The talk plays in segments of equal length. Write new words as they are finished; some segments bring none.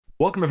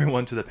Welcome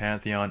everyone to the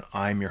Pantheon.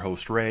 I'm your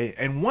host Ray,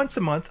 and once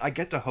a month I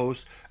get to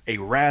host a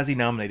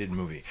Razzie-nominated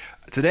movie.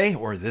 Today,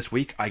 or this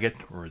week,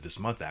 or this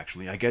month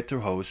actually, I get to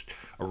host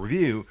a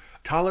review,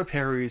 Tyler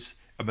Perry's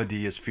A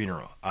Madea's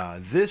Funeral.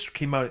 This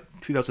came out in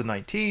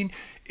 2019.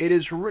 It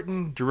is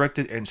written,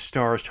 directed, and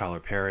stars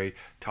Tyler Perry.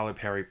 Tyler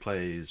Perry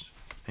plays,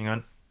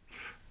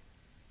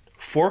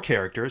 four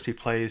characters. He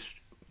plays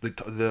the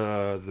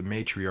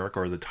matriarch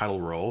or the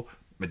title role,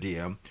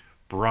 Madea,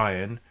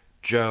 Brian,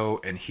 Joe,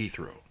 and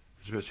Heathrow.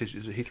 Is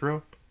it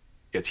Heathrow?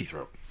 Yeah, it's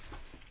Heathrow.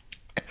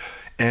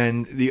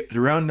 And to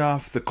round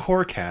off the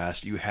core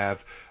cast, you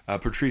have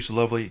Patrice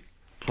Lovely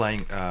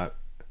playing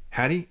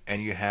Hattie,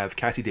 and you have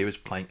Cassie Davis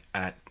playing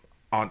aunt,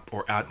 and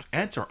we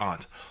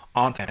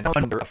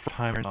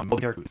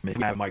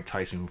have Mike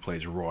Tyson who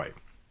plays Roy.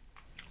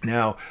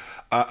 Now,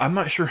 I'm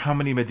not sure how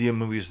many Madea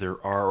movies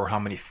there are or how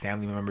many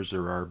family members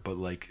there are, but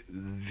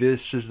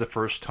this is the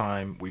first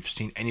time we've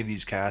seen any of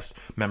these cast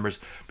members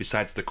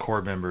besides the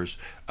core members.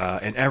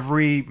 And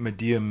every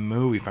Madea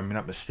movie, if I'm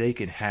not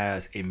mistaken,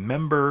 has a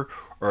member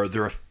or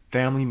they're a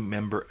family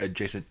member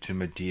adjacent to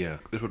Madea.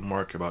 This would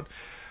mark about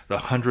the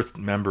 100th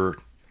member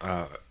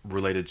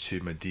related to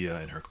Madea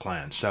and her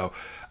clan. So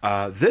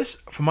this,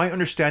 from my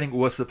understanding,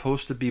 was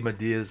supposed to be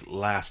Madea's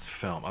last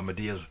film,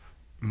 Madea's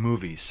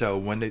movie. So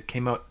when it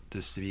came out to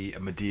be A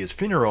Madea's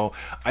Funeral,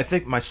 I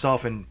think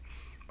myself and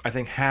I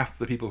think half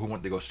the people who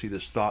went to go see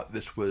this thought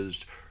this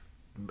was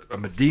a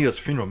Madea's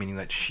funeral, meaning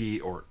that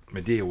she or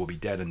Madea will be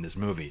dead in this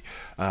movie.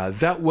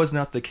 That was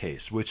not the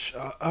case, which,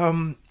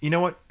 you know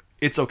what?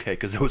 It's okay,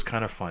 because it was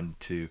kind of fun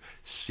to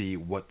see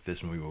what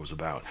this movie was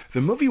about.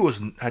 The movie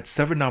had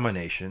 7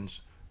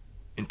 nominations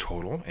in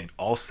total, and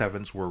all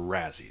 7s were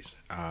Razzies,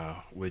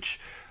 which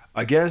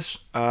I guess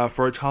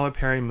for a Tyler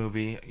Perry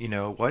movie, you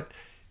know what?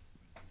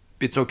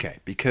 It's okay,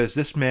 because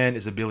this man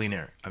is a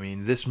billionaire. I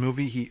mean, this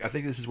movie, I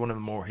think this is one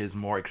of his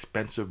more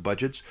expensive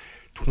budgets.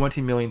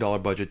 $20 million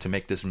budget to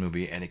make this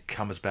movie, and it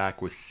comes back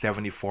with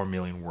 $74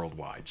 million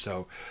worldwide.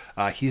 So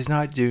he's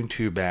not doing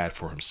too bad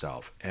for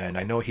himself. And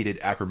I know he did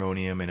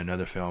Acrimonium in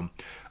another film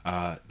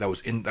that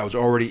was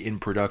already in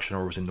production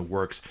or was in the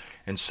works.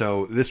 And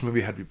so this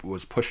movie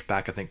was pushed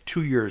back, I think,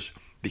 2 years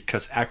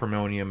because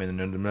Acrimonium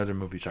and another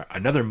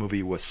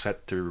movie was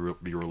set to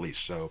be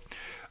released. So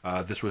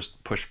this was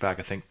pushed back,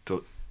 I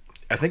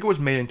think it was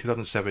made in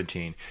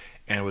 2017,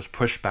 and it was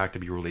pushed back to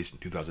be released in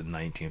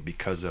 2019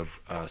 because of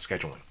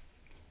scheduling.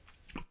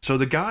 So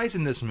the guys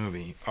in this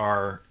movie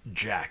are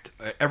jacked.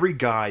 Every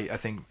guy, I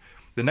think,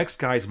 the next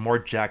guy is more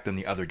jacked than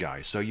the other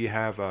guy. So you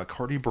have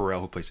Courtney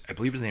Burrell, who plays, I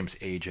believe his name is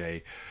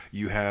AJ.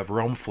 You have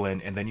Rome Flynn,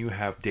 and then you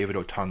have David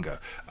Otunga.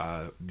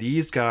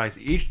 These guys,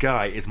 each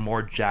guy is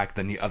more jacked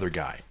than the other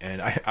guy.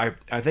 And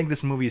I think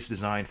this movie is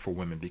designed for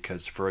women,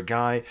 because for a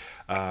guy,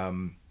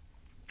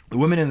 the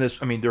women in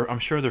this, I mean, I'm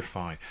sure they're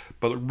fine,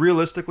 but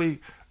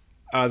realistically,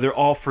 they're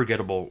all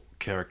forgettable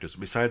characters.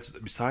 Besides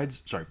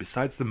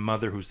the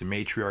mother, who's the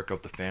matriarch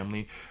of the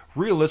family,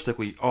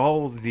 realistically,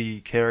 all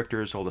the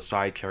characters, all the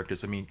side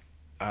characters, I mean,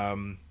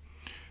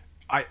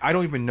 I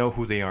don't even know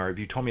who they are. If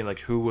you told me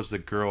who was the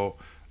girl,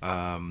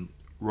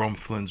 Rome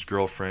Flynn's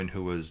girlfriend,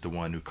 who was the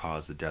one who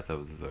caused the death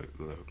of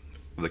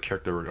the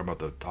character I'm about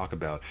to talk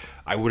about,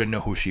 I wouldn't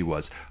know who she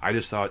was.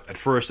 At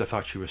first I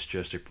thought she was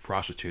just a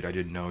prostitute. I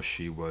didn't know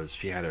she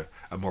had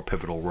a more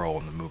pivotal role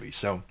in the movie.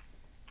 So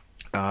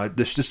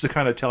this just to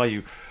kind of tell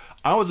you,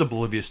 I was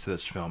oblivious to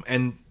this film.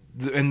 And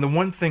the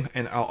one thing,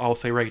 and I'll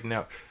say right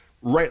now,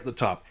 right at the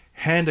top,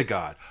 hand to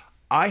God,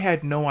 I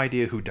had no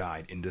idea who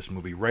died in this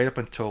movie right up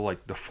until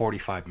the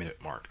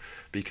 45-minute mark,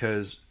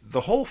 because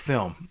the whole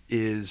film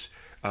is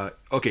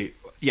okay.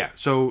 Yeah,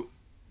 so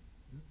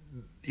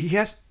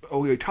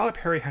Tyler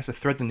Perry has to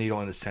thread the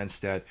needle in the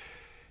sense that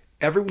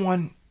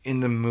everyone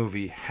in the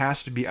movie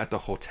has to be at the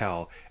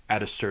hotel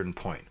at a certain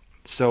point.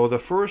 So the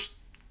first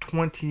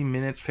 20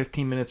 minutes,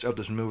 15 minutes of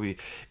this movie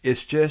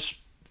is just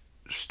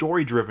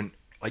story-driven,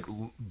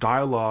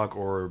 dialogue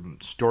or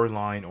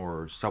storyline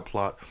or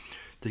subplot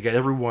to get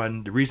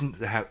everyone, the reason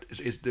to have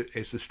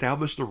is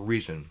establish the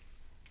reason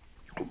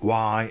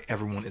why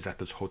everyone is at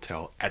this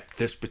hotel at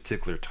this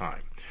particular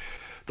time.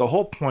 The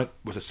whole point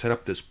was to set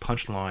up this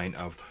punchline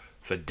of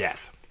the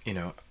death,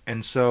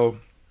 and so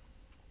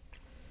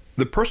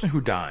the person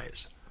who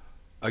dies,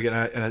 again,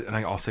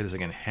 I'll say this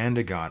again, hand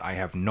to God, I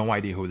have no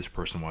idea who this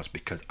person was,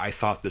 because I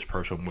thought this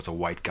person was a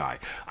white guy.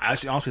 I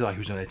honestly thought he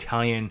was an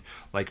Italian,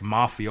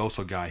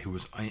 mafioso guy who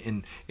was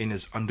in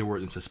his underwear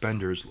and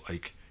suspenders,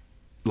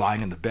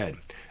 lying in the bed.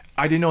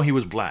 I didn't know he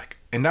was black,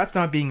 and that's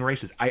not being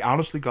racist. I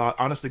honest to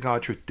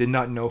God truth, did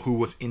not know who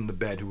was in the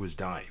bed who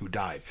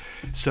died.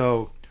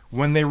 So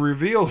when they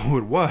revealed who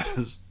it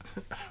was,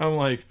 I'm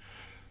like,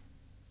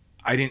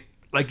 I didn't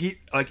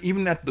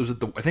even that was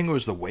I think it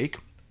was the wake,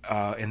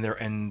 and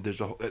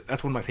there's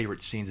that's one of my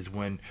favorite scenes is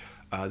when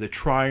they're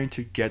trying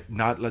to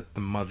not let the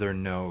mother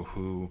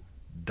know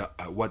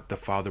what the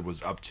father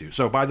was up to.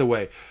 So by the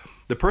way,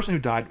 the person who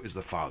died is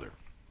the father.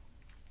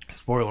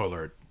 Spoiler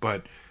alert,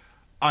 but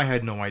I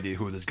had no idea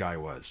who this guy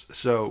was.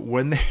 So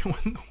when they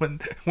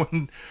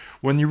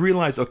when you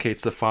realize, okay,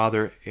 it's the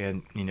father,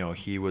 and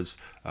he was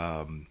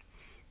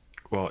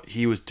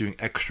he was doing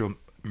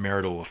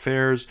extramarital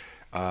affairs,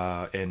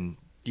 and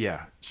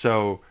yeah.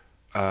 So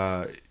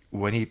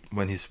when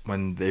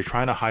they're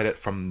trying to hide it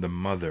from the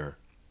mother,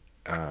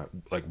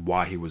 like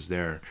why he was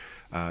there,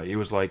 it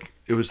was like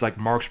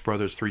Marx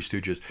Brothers, Three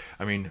Stooges.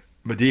 I mean,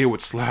 Medea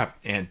would slap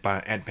Aunt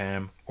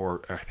Pam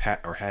or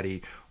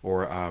Hattie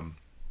or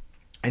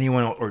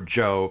anyone else, or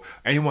Joe,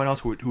 anyone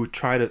else who would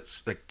try to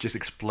like just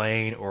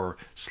explain or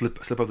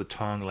slip of the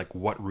tongue like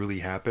what really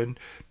happened,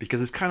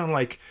 because it's kind of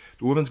like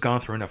the woman's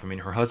gone through enough. I mean,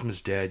 her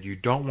husband's dead. You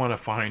don't want to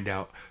find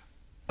out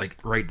like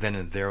right then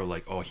and there,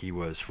 like, oh, he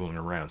was fooling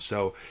around.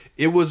 So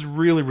it was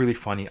really, really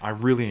funny. I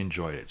really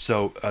enjoyed it.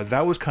 So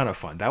that was kind of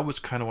fun. That was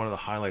kind of one of the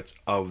highlights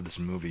of this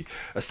movie.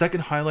 A second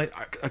highlight,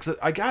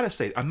 I gotta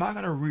say, I'm not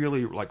gonna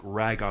really like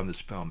rag on this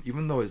film,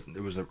 even though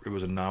it was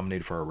a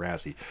nominated for a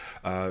Razzie.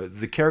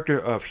 The character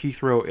of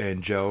Heathrow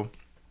and Joe,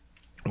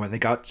 when they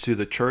got to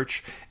the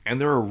church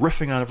and they were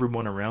riffing on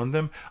everyone around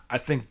them, I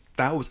think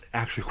that was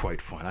actually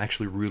quite fun. I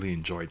actually really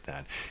enjoyed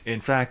that.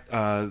 In fact,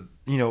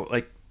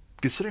 like,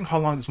 considering how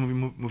long this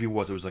movie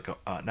was, it was like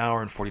an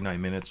hour and 49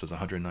 minutes. So it was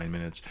 109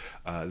 minutes.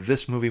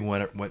 This movie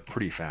went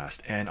pretty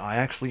fast, and I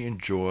actually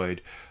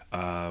enjoyed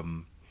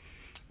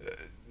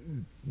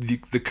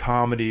the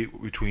comedy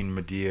between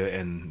Medea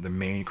and the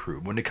main crew.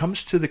 When it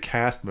comes to the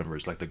cast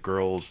members, like the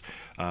girls,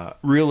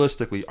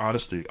 realistically,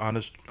 honest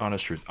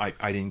truth,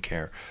 I didn't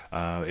care.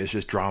 It's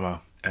just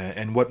drama,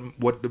 and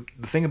what the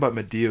thing about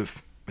Medea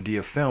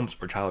films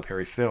or Tyler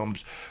Perry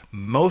films,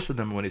 most of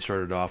them when they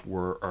started off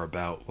are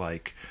about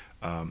like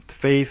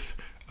faith,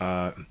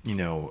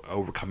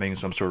 overcoming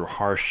some sort of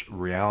harsh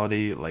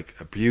reality like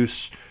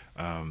abuse,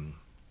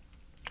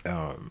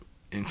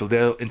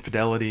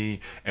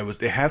 infidelity, and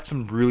they have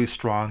some really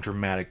strong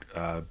dramatic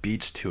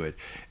beats to it.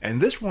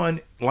 And this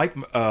one, like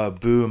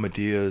Boo and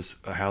Medea's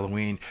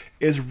Halloween,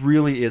 is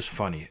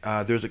funny.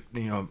 There's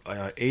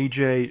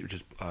AJ, which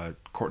is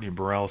Courtney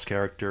Burrell's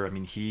character. I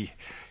mean,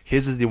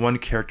 his is the one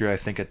character I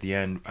think at the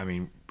end, I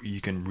mean,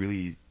 you can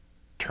really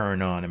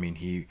turn on. I mean,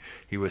 he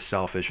was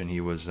selfish, and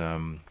he was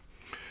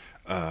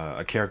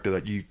a character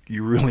that you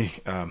really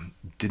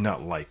did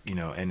not like,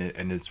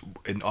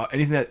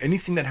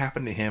 anything that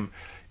happened to him,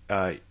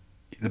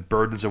 the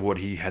burdens of what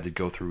he had to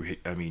go through.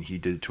 He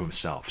did it to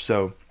himself.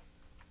 So,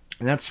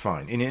 and that's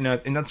fine,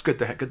 and that's good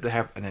to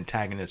have an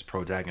antagonist,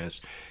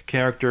 protagonist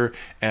character,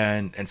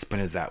 and spin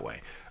it that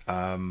way.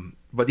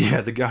 But yeah,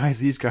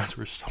 these guys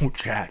were so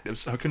jacked.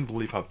 I couldn't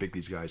believe how big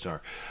these guys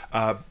are.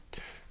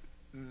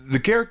 The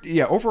character,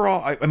 yeah.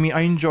 Overall,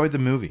 I enjoyed the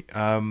movie.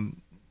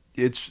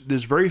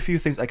 There's very few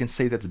things I can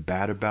say that's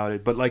bad about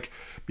it, but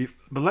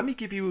let me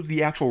give you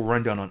the actual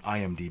rundown on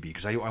IMDb,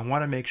 because I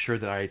want to make sure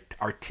that I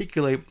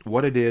articulate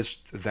what it is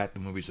that the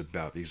movie's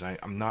about, because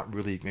I'm not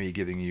really maybe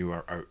giving you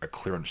a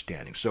clear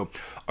understanding. So,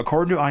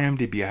 according to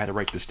IMDb, I had to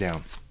write this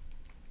down.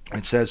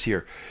 It says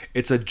here,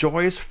 it's a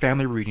joyous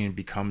family reunion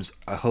becomes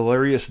a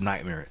hilarious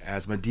nightmare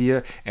as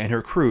Medea and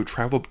her crew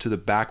travel to the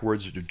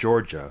backwoods of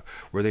Georgia,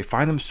 where they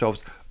find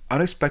themselves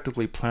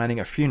unexpectedly planning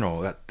a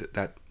funeral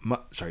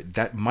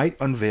that might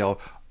unveil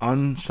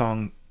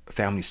unsung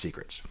family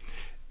secrets.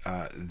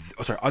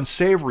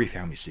 Unsavory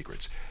family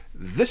secrets.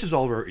 This is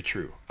all very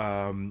true.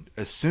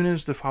 As soon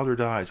as the father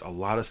dies, a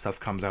lot of stuff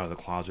comes out of the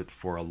closet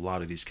for a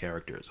lot of these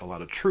characters. A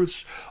lot of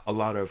truths, a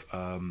lot of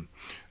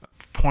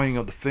pointing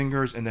of the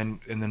fingers, and then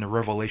the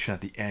revelation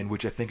at the end,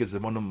 which I think is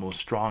one of the most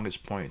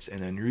strongest points. And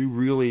then you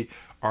really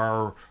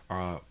are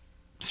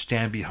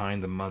stand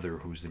behind the mother,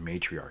 who's the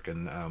matriarch.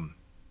 And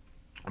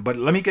but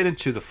let me get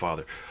into the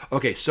father.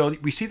 Okay, so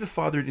we see the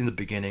father in the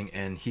beginning,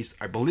 and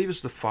I believe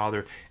it's the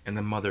father and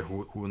the mother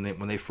who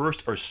when they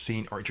first are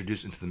seen or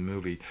introduced into the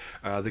movie,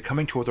 they're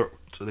coming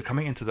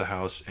into the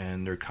house,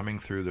 and they're coming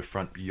through the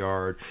front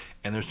yard,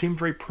 and they seem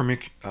very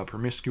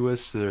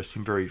promiscuous. They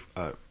seem very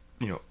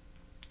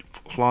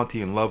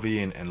flaunty and lovey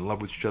and in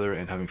love with each other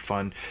and having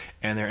fun,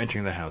 and they're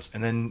entering the house,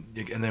 and then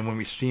when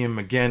we see him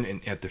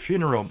again at the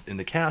funeral in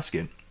the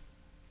casket,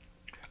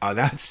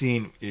 that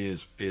scene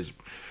is.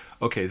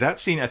 Okay, that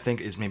scene I think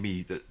is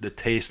maybe the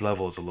taste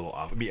level is a little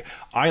off.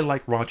 I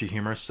like raunchy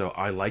humor, so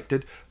I liked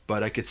it,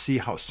 but I could see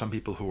how some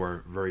people who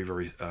are very,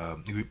 very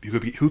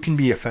who can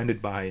be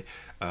offended by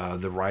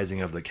the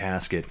rising of the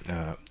casket.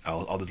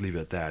 I'll just leave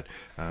it at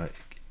that.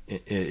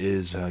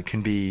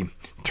 Can be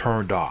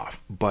turned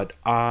off, but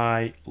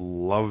I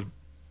loved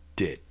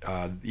it.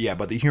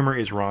 But the humor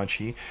is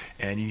raunchy,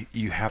 and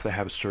you have to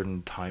have a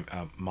certain time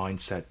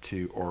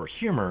mindset or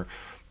humor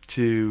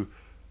to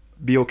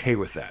be okay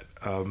with that.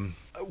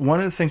 One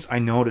of the things I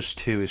noticed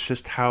too is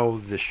just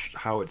how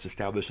it's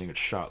establishing its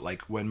shot.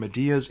 Like when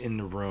Medea's in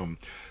the room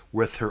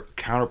with her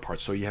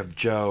counterparts, so you have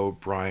Joe,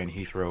 Brian,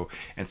 Heathrow,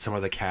 and some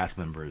of the cast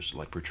members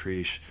like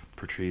Patrice,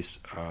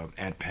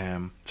 Aunt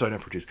Pam. Sorry,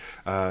 not Patrice.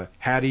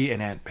 Hattie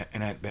and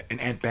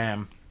Aunt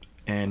Pam,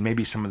 and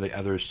maybe some of the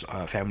other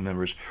family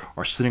members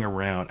are sitting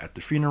around at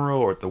the funeral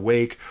or at the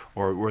wake,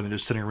 or they're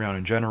just sitting around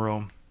in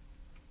general.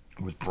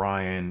 with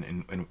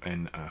Brian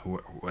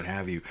what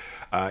have you.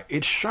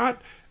 It's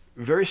shot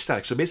very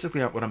static. So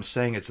basically, what I'm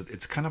saying is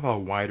it's kind of a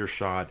wider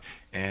shot,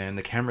 and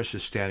the camera is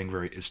just staying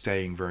very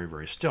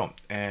very still,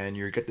 and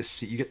you get to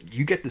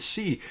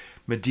see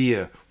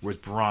Medea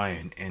with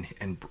Brian and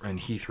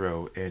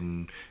Heathrow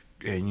and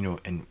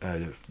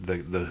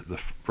the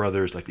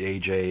brothers like the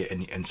AJ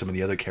and some of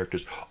the other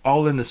characters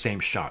all in the same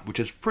shot, which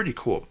is pretty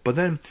cool. But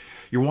then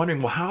you're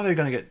wondering, well, how are they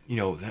going to get,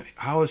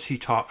 how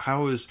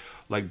is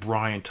like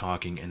Brian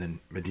talking and then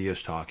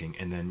Medea's talking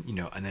and then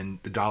and then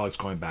the dialogue's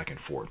going back and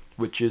forth,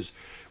 which is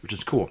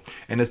cool,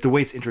 and it's the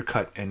way it's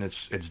intercut, and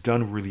it's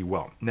done really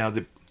well. Now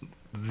the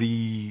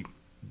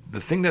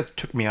thing that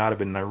took me out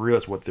of it, and I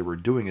realized what they were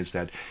doing, is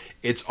that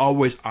it's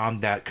always on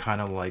that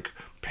kind of like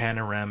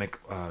panoramic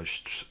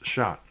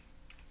shot,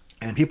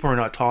 and people are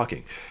not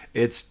talking.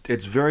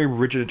 It's very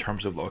rigid in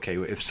terms of, okay,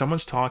 if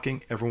someone's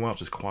talking, everyone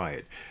else is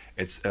quiet.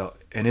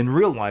 And in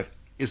real life,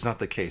 it's not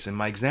the case. And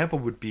my example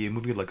would be a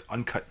movie like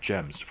Uncut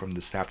Gems from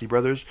the Safdie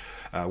brothers,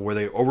 where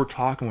they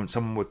overtalk, and when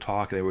someone would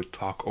talk, they would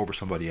talk over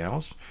somebody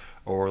else,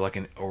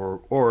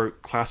 or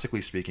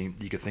classically speaking,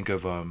 you could think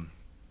of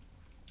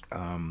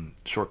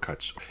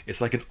Shortcuts.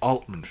 It's like an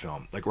Altman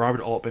film. Like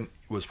Robert Altman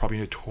was probably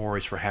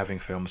notorious for having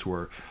films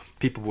where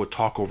people would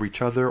talk over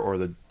each other, or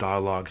the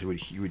dialogues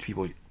you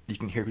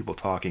can hear people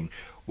talking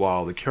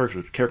while the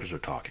characters are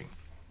talking.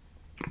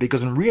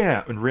 Because in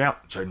real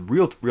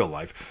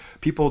life,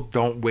 people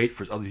don't wait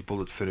for other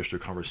people to finish their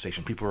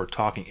conversation. People are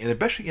talking, and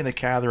especially in a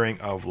gathering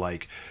of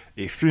like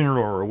a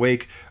funeral or a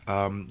wake,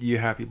 you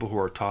have people who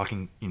are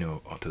talking,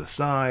 to the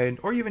side,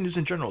 or even just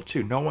in general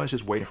too. No one's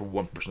just waiting for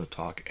one person to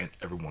talk, and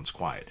everyone's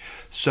quiet.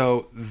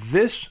 So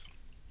this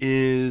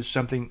is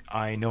something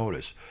I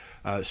noticed.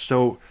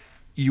 So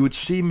you would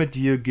see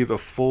Medea give a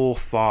full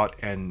thought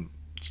and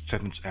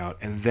sentence out,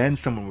 and then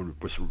someone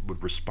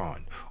would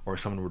respond, or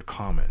someone would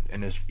comment,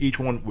 and each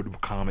one would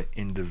comment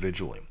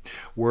individually.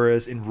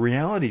 Whereas in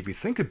reality, if you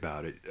think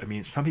about it, I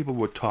mean, some people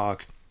would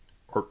talk,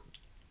 or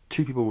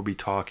two people would be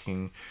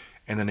talking,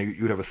 and then you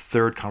would have a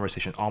third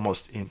conversation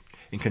almost in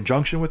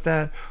conjunction with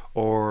that,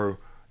 or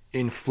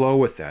in flow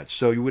with that.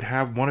 So you would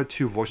have one or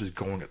two voices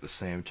going at the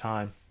same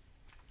time.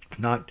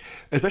 Not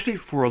especially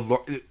for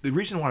the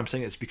reason why I'm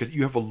saying it is because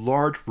you have a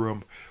large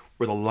room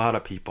with a lot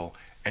of people,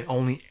 and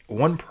only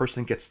one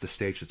person gets the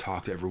stage to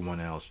talk to everyone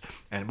else.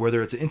 And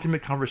whether it's an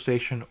intimate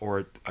conversation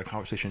or a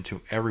conversation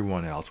to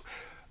everyone else,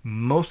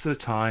 most of the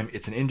time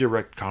it's an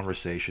indirect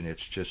conversation.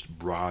 It's just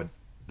broad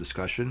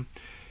discussion,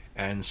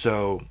 and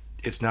so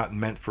it's not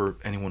meant for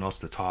anyone else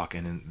to talk,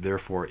 and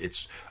therefore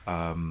it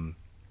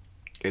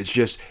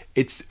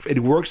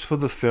works for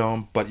the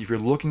film. But if you're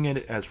looking at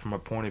it as from a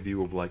point of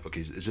view of like, okay,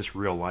 is this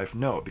real life?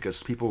 No,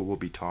 because people will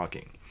be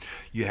talking.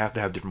 You have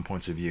to have different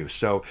points of view.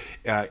 So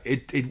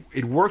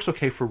it works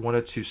okay for one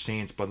or two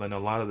scenes, but then a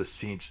lot of the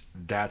scenes,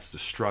 that's the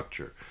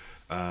structure.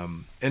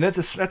 And that's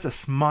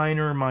a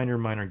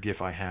minor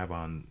gif I have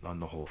on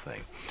the whole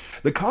thing.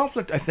 The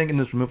conflict, I think, in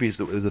this movie is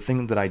the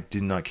thing that I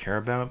did not care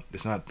about.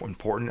 It's not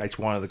important. I just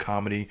wanted the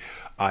comedy.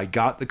 I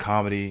got the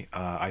comedy.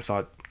 I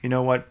thought, you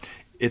know what?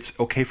 It's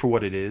okay for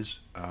what it is.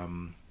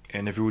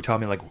 And if you would tell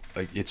me like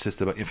it's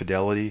just about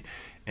infidelity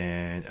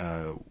and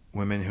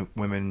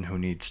women who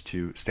needs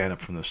to stand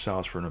up for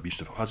themselves for an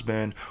abusive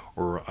husband,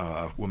 or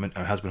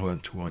a husband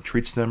who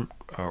treats them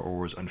or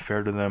was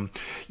unfair to them,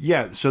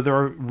 yeah. So there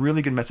are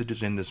really good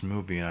messages in this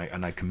movie,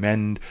 and I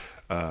commend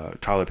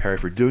Tyler Perry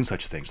for doing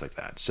such things like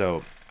that.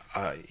 So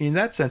in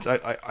that sense,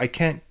 I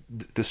can't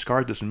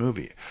discard this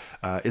movie.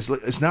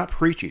 It's not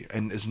preachy,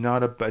 and it's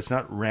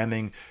not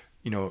ramming,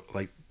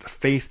 like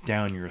faith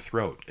down your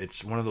throat.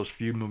 It's one of those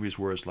few movies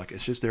where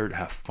it's just there to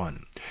have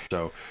fun.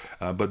 So,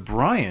 but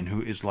Brian,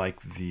 who is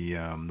like the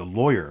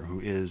lawyer, who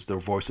is the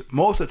voice,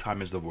 most of the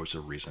time is the voice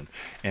of reason,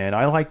 and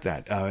I like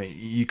that.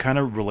 You kind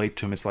of relate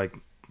to him. It's like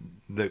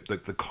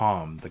the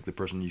calm, like the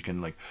person you can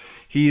like.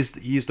 He's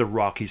the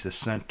rock. He's the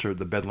center,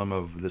 the bedlam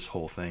of this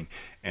whole thing.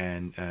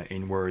 And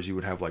in whereas you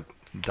would have like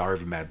Diary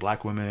of a Mad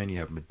Black Woman, you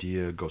have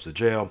Medea goes to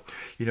jail.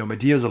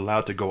 Medea's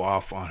allowed to go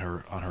off on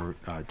her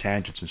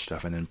tangents and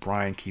stuff, and then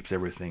Brian keeps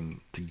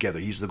everything together.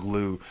 He's the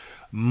glue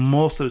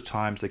most of the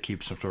times that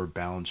keeps some sort of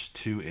balance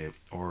to it,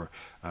 or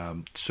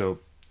so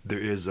there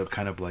is a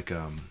kind of like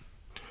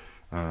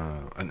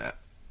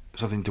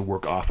something to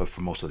work off of for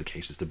most of the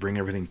cases, to bring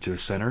everything to a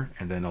center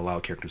and then allow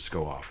characters to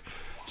go off.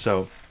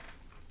 So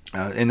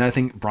and I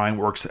think Brian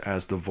works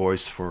as the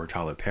voice for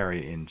Tyler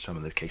Perry in some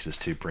of the cases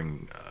to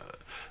bring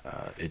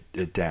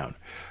it down.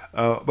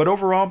 But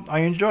overall, I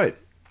enjoy it.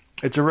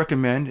 It's a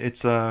recommend.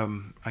 It's I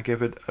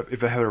give it,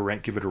 if I had to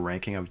give it a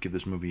ranking, I would give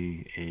this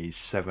movie a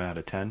 7 out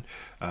of 10.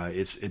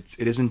 It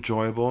is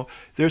enjoyable.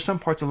 There's some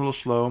parts a little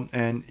slow,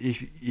 and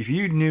if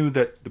you knew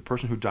that the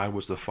person who died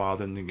was the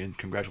father, then again,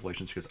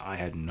 congratulations, because I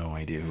had no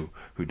idea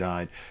who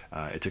died.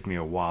 It took me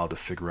a while to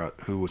figure out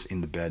who was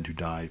in the bed who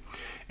died,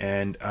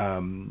 and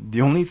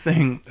the only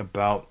thing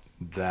about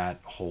that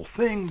whole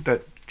thing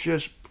that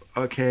just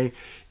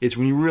is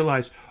when you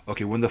realize,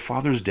 okay, when the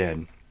father's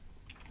dead,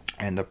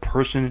 and the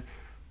person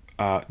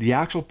the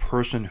actual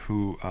person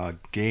who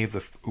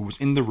who was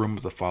in the room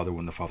with the father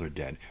when the father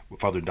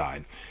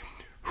died,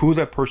 who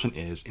that person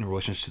is in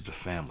relationship to the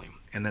family.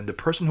 And then the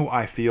person who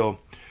I feel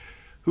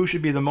who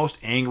should be the most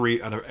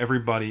angry out of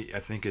everybody, I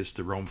think, is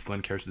the Rome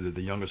Flynn character,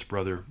 the youngest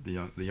brother,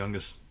 the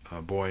youngest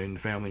boy in the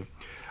family.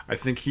 I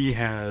think he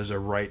has a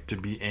right to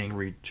be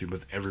angry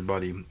with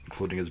everybody,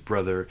 including his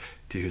brother,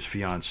 to his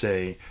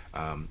fiancée.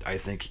 I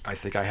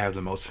think I have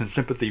the most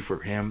sympathy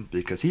for him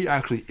because he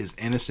actually is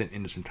innocent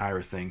in this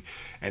entire thing,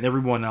 and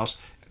everyone else,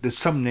 to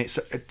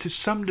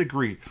some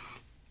degree,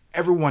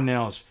 everyone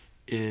else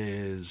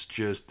is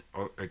just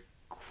a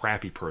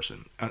crappy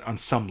person on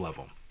some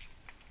level.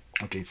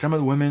 Okay, some of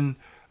the women,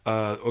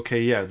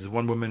 there's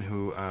one woman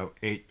who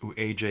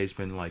AJ's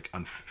been like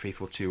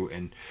unfaithful to,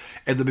 and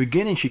at the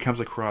beginning she comes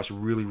across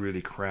really,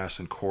 really crass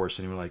and coarse,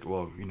 and you're like,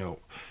 well,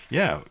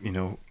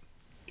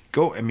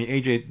 go. I mean,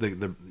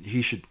 AJ,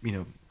 he should,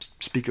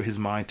 speak his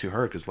mind to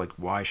her, because like,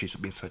 why is she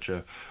being such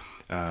a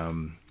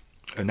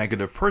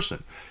negative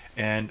person?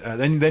 And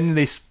then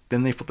they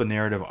flip the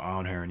narrative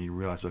on her, and you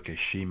realize, okay,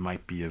 she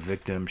might be a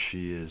victim.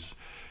 She is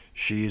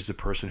the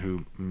person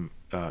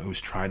who's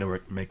trying to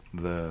make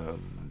the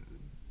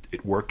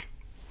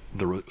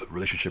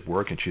relationship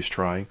work, and she's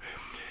trying.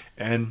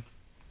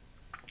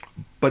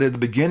 But at the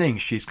beginning,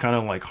 she's kind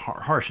of like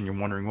harsh, and you're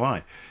wondering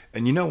why.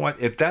 And you know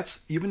what? If that's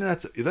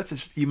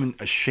just even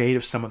a shade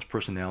of someone's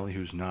personality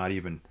who's not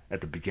even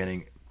at the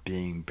beginning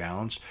being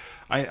balanced,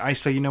 I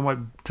say, you know what?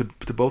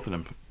 To both of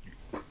them,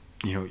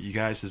 you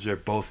guys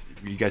deserve both.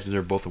 You guys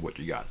deserve both of what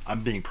you got.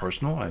 I'm being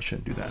personal. I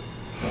shouldn't do that.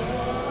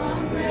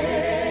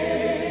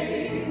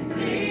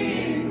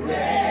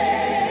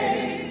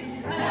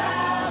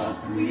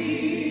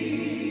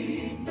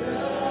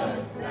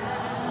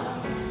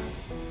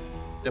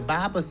 The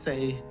Bible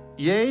say,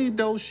 yea,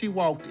 though she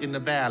walked in the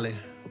valley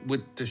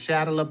with the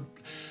shadow of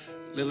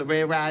Little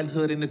Red Riding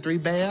Hood and the three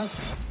bears,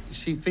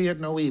 she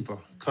feared no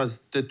evil, because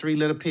the three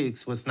little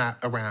pigs was not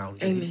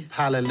around. Amen.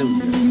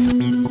 Hallelujah.